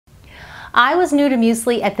I was new to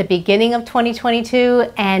Musely at the beginning of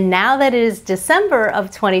 2022, and now that it is December of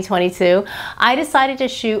 2022, I decided to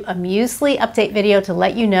shoot a Musely update video to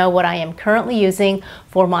let you know what I am currently using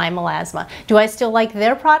for my melasma. Do I still like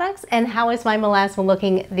their products, and how is my melasma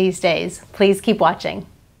looking these days? Please keep watching.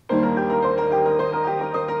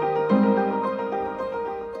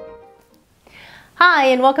 Hi,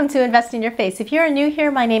 and welcome to Invest in Your Face. If you're new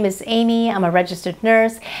here, my name is Amy. I'm a registered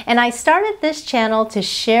nurse, and I started this channel to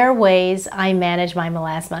share ways I manage my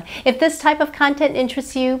melasma. If this type of content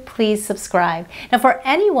interests you, please subscribe. Now, for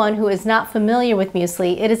anyone who is not familiar with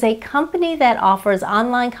Musely, it is a company that offers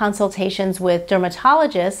online consultations with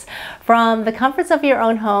dermatologists from the comforts of your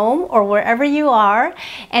own home or wherever you are,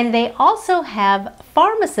 and they also have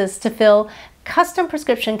pharmacists to fill custom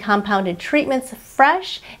prescription compounded treatments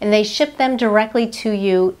fresh, and they ship them directly to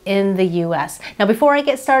you in the US. Now, before I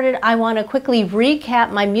get started, I want to quickly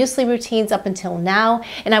recap my Musely routines up until now,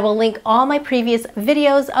 and I will link all my previous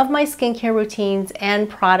videos of my skincare routines and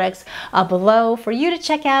products below for you to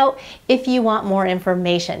check out if you want more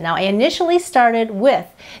information. Now, I initially started with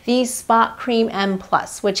the Spot Cream M+,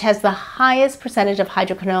 which has the highest percentage of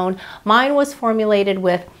hydroquinone. Mine was formulated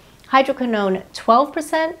with hydroquinone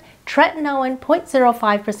 12%, tretinoin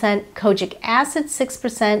 0.05%, kojic acid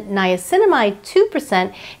 6%, niacinamide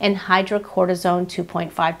 2%, and hydrocortisone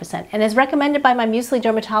 2.5%. And as recommended by my Musely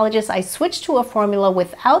dermatologist, I switched to a formula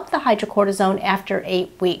without the hydrocortisone after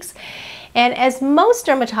 8 weeks. And as most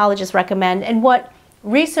dermatologists recommend, and what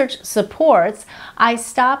research supports, I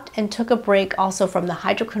stopped and took a break also from the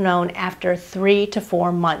hydroquinone after 3 to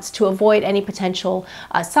 4 months to avoid any potential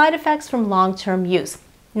side effects from long-term use.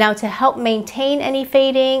 Now, to help maintain any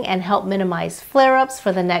fading and help minimize flare-ups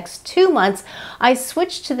for the next 2 months, I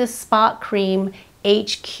switched to the Spot Cream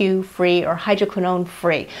HQ free or hydroquinone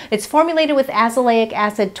free. It's formulated with azelaic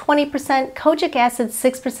acid 20%, kojic acid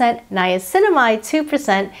 6%, niacinamide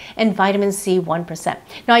 2%, and vitamin C 1%.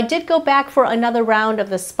 Now, I did go back for another round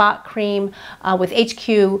of the Spot Cream with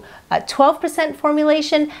HQ 12%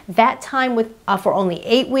 formulation, that time with for only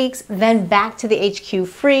 8 weeks, then back to the HQ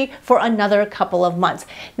free for another couple of months.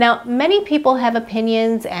 Now, many people have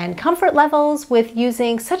opinions and comfort levels with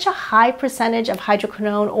using such a high percentage of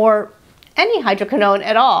hydroquinone or any hydroquinone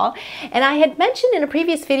at all. And I had mentioned in a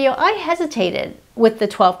previous video, I hesitated with the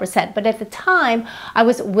 12%, but at the time I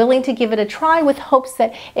was willing to give it a try with hopes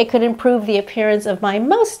that it could improve the appearance of my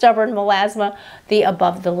most stubborn melasma, the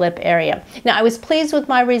above the lip area. Now, I was pleased with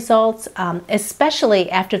my results, especially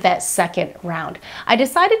after that second round. I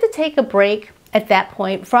decided to take a break at that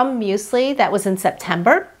point from Musely. That was in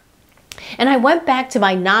September. And I went back to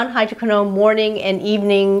my non-hydroquinone morning and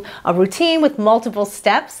evening routine with multiple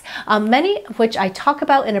steps, many of which I talk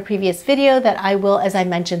about in a previous video that I will, as I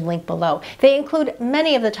mentioned, link below. They include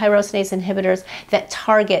many of the tyrosinase inhibitors that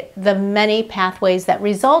target the many pathways that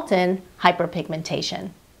result in hyperpigmentation.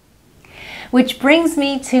 Which brings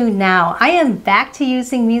me to now. I am back to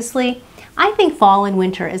using Musely. I think fall and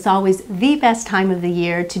winter is always the best time of the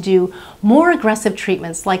year to do more aggressive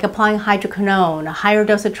treatments like applying hydroquinone, a higher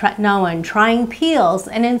dose of tretinoin, trying peels,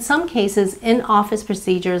 and in some cases in-office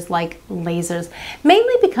procedures like lasers,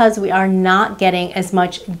 mainly because we are not getting as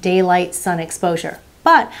much daylight sun exposure.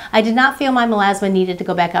 But I did not feel my melasma needed to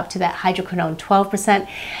go back up to that hydroquinone 12%,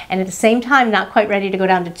 and at the same time not quite ready to go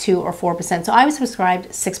down to 2 or 4%. So I was prescribed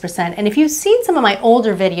 6%. And if you've seen some of my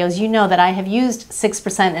older videos, you know that I have used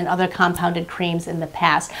 6% and other compounded creams in the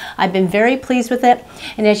past. I've been very pleased with it.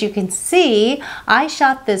 And as you can see, I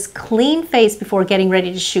shot this clean face before getting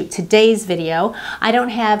ready to shoot today's video. I don't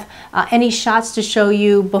have any shots to show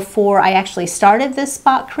you before I actually started this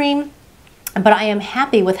Spot Cream, but I am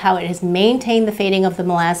happy with how it has maintained the fading of the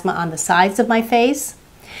melasma on the sides of my face.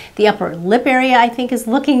 The upper lip area I think is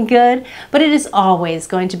looking good, but it is always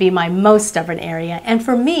going to be my most stubborn area, and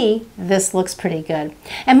for me, this looks pretty good.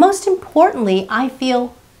 And most importantly, I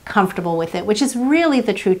feel comfortable with it, which is really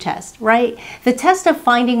the true test, right? The test of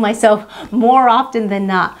finding myself more often than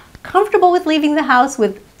not comfortable with leaving the house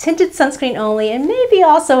with tinted sunscreen only, and maybe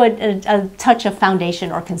also a touch of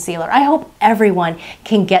foundation or concealer. I hope everyone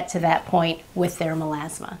can get to that point with their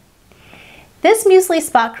melasma. This Musely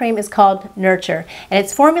Spot Cream is called Nurture, and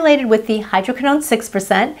it's formulated with the hydroquinone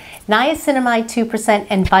 6%, niacinamide 2%,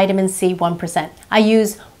 and vitamin C 1%. I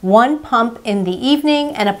use 1 pump in the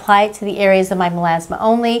evening and apply it to the areas of my melasma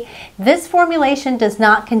only. This formulation does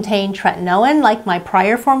not contain tretinoin like my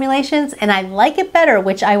prior formulations, and I like it better,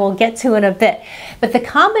 which I will get to in a bit. But the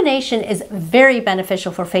combination is very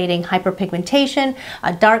beneficial for fading hyperpigmentation,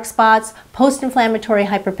 dark spots, post-inflammatory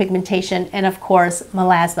hyperpigmentation, and of course,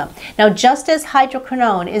 melasma. Now, just as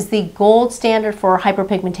hydroquinone is the gold standard for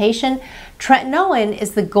hyperpigmentation, Tretinoin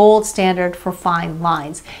is the gold standard for fine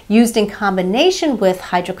lines. Used in combination with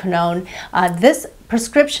hydroquinone, this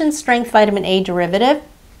prescription strength vitamin A derivative,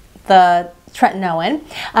 the tretinoin,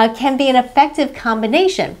 can be an effective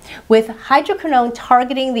combination, with hydroquinone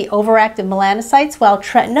targeting the overactive melanocytes while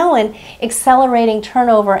tretinoin accelerating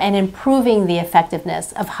turnover and improving the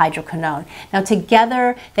effectiveness of hydroquinone. Now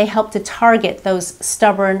together they help to target those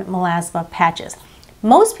stubborn melasma patches.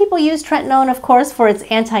 Most people use tretinoin, of course, for its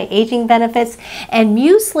anti-aging benefits, and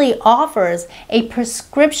Musely offers a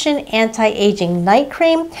prescription anti-aging night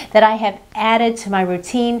cream that I have added to my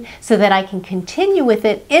routine so that I can continue with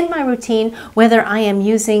it in my routine whether I am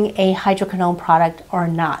using a hydroquinone product or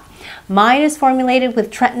not. Mine is formulated with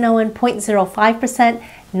tretinoin 0.05%,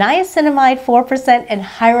 niacinamide 4%, and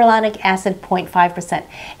hyaluronic acid 0.5%.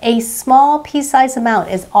 A small pea-sized amount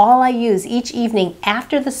is all I use each evening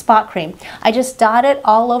after the spot cream. I just dot it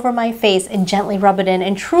all over my face and gently rub it in,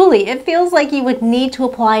 and truly it feels like you would need to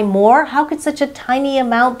apply more. How could such a tiny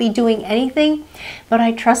amount be doing anything? But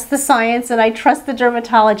I trust the science and I trust the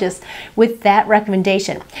dermatologist with that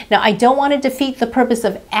recommendation. Now I don't want to defeat the purpose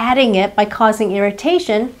of adding it by causing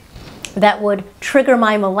irritation that would trigger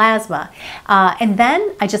my melasma. And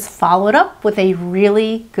then I just follow it up with a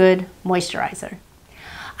really good moisturizer.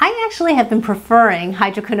 I actually have been preferring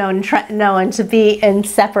hydroquinone and tretinoin to be in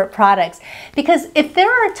separate products because if there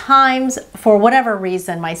are times, for whatever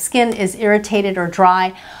reason, my skin is irritated or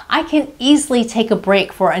dry, I can easily take a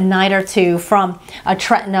break for a night or two from a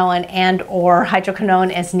tretinoin and or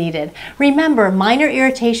hydroquinone as needed. Remember, minor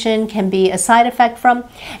irritation can be a side effect from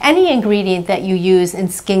any ingredient that you use in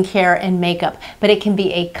skincare and makeup, but it can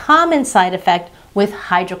be a common side effect with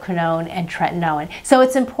hydroquinone and tretinoin. So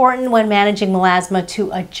it's important when managing melasma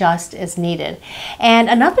to adjust as needed. And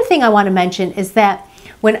another thing I want to mention is that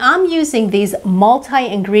when I'm using these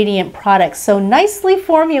multi-ingredient products, so nicely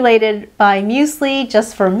formulated by Musely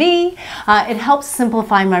just for me, it helps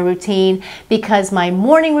simplify my routine because my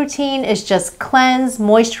morning routine is just cleanse,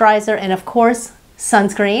 moisturizer, and of course,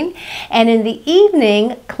 sunscreen. And in the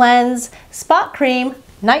evening, cleanse, spot cream,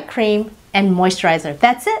 night cream, and moisturizer.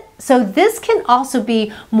 That's it. So this can also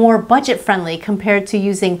be more budget friendly compared to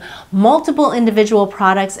using multiple individual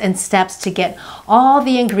products and steps to get all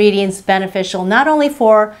the ingredients beneficial, not only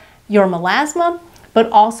for your melasma, but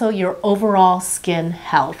also your overall skin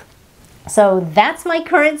health. So that's my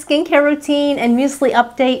current skincare routine and Musely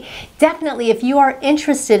update. Definitely, if you are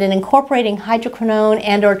interested in incorporating hydroquinone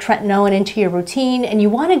and or tretinoin into your routine and you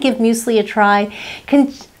want to give Musely a try,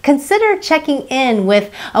 consider checking in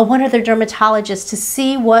with one of their dermatologists to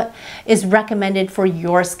see what is recommended for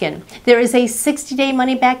your skin. There is a 60-day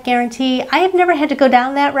money-back guarantee. I have never had to go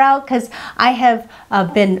down that route because I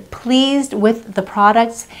have been pleased with the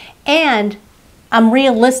products and I'm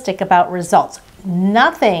realistic about results.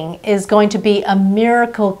 Nothing is going to be a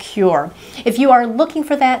miracle cure. If you are looking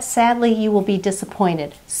for that, sadly, you will be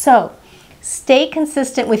disappointed. So stay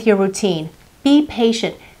consistent with your routine. Be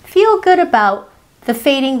patient. Feel good about the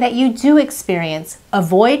fading that you do experience.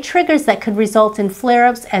 Avoid triggers that could result in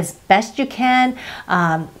flare-ups as best you can.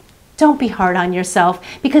 Don't be hard on yourself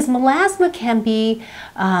because melasma can be,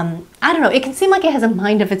 I don't know, it can seem like it has a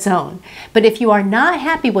mind of its own. But if you are not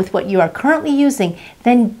happy with what you are currently using,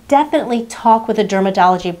 then definitely talk with a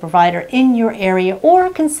dermatology provider in your area or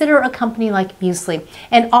consider a company like Musely.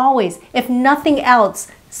 And always, if nothing else,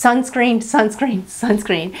 sunscreen, sunscreen,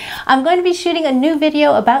 sunscreen. I'm going to be shooting a new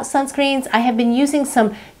video about sunscreens. I have been using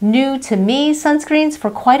some new to me sunscreens for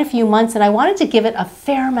quite a few months and I wanted to give it a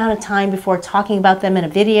fair amount of time before talking about them in a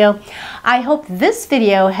video. I hope this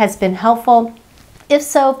video has been helpful. If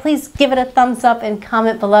so, please give it a thumbs up and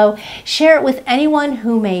comment below. Share it with anyone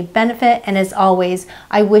who may benefit, and as always,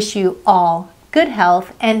 I wish you all good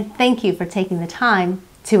health and thank you for taking the time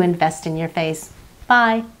to invest in your face.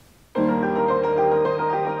 Bye.